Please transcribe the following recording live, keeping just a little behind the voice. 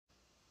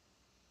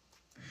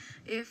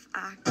If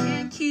I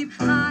can't keep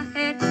my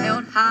head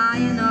held high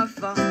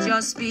enough, I'll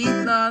just be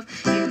love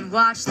and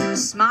watch the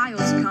smiles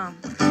come,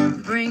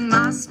 bring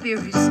my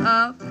spirits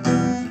up.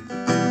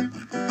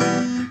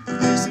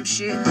 There's some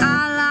shit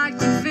I like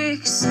to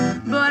fix,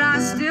 but I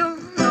still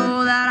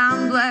know that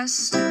I'm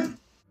blessed.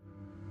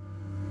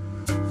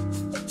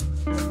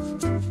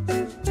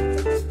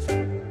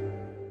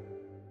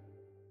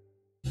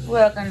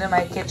 Welcome to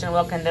my kitchen,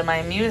 welcome to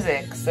my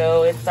music.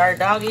 So it's our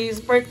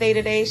doggie's birthday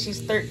today.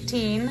 She's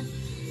 13.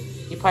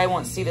 You probably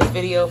won't see this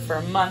video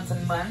for months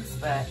and months,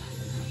 but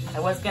I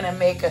was gonna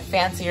make a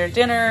fancier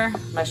dinner,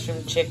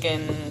 mushroom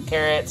chicken,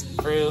 carrots,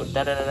 fruit,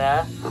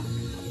 da-da-da-da.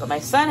 But my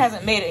son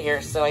hasn't made it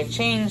here, so I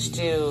changed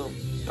to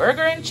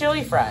burger and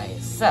chili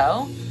fries.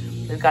 So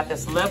we've got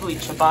this lovely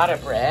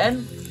ciabatta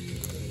bread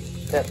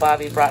that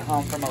Bobby brought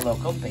home from a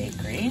local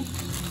bakery.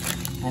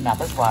 My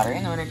mouth is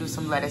watering. I'm gonna do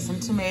some lettuce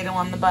and tomato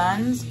on the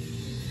buns.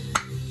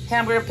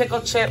 Hamburger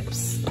pickle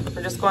chips.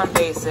 We're just going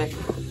basic.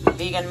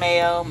 Vegan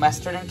mayo,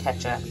 mustard, and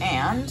ketchup.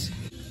 And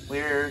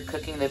we're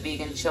cooking the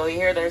vegan chili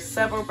here. There's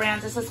several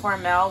brands. This is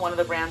Hormel, one of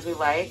the brands we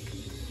like.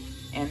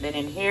 And then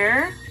in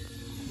here,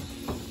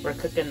 we're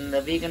cooking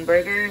the vegan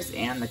burgers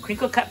and the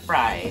crinkle cut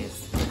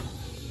fries.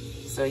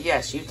 So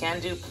yes, you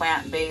can do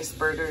plant-based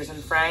burgers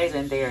and fries,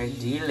 and they are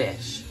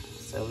delish.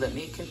 So let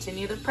me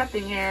continue the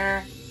prepping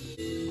here.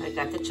 I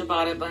got the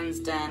ciabatta buns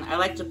done. I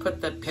like to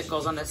put the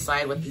pickles on the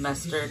side with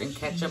mustard and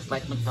ketchup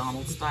like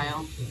McDonald's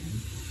style.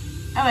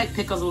 I like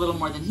pickles a little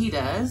more than he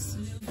does.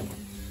 Oh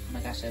my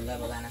gosh, I love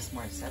Alanis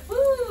Morissette.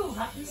 Woo,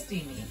 hot and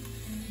steamy.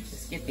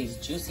 Just get these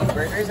juicy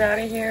burgers out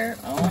of here.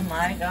 Oh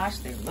my gosh,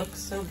 they look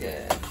so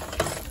good.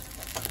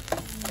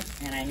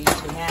 And I need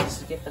 2 hands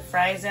to get the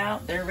fries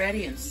out. They're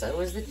ready, and so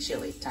is the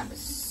chili. Time to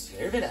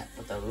serve it up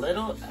with a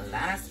little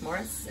Alanis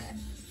Morissette.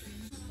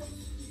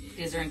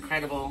 These are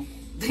incredible.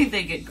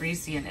 They get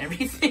greasy and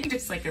everything,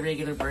 just like a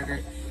regular burger.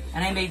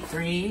 And I made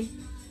 3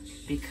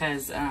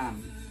 because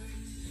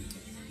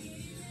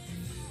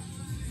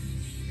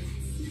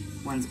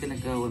one's gonna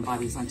go in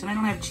Bobby's lunch. And I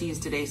don't have cheese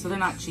today, so they're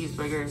not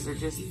cheeseburgers, they're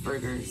just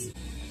burgers.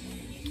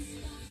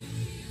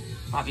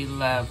 Bobby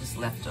loves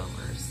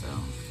leftovers, so.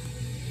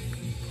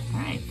 All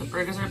right, the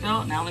burgers are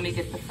built. Now let me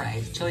get the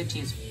fries.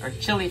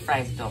 Chili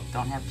fries built,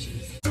 don't have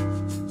cheese.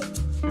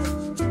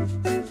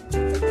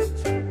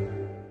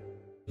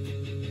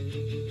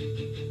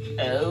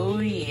 Oh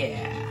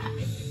yeah,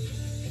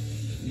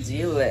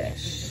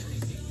 delish.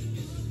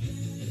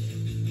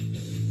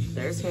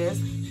 There's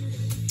his.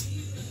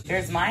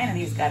 Here's mine, and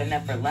he's got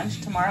enough for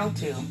lunch tomorrow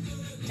too.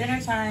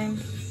 Dinner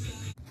time.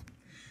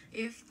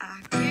 If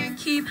I can't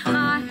keep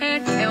my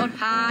head held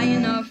high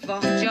enough,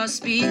 I'll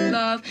just be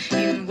love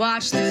and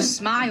watch the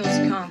smiles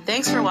come.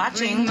 Thanks for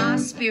watching. Bring my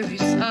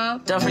spirits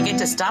up. Don't forget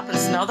to stop and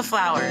smell the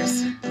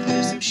flowers.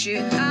 There's some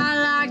shit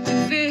I like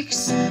to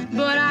fix,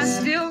 but I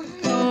still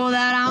know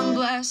that I'm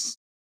blessed.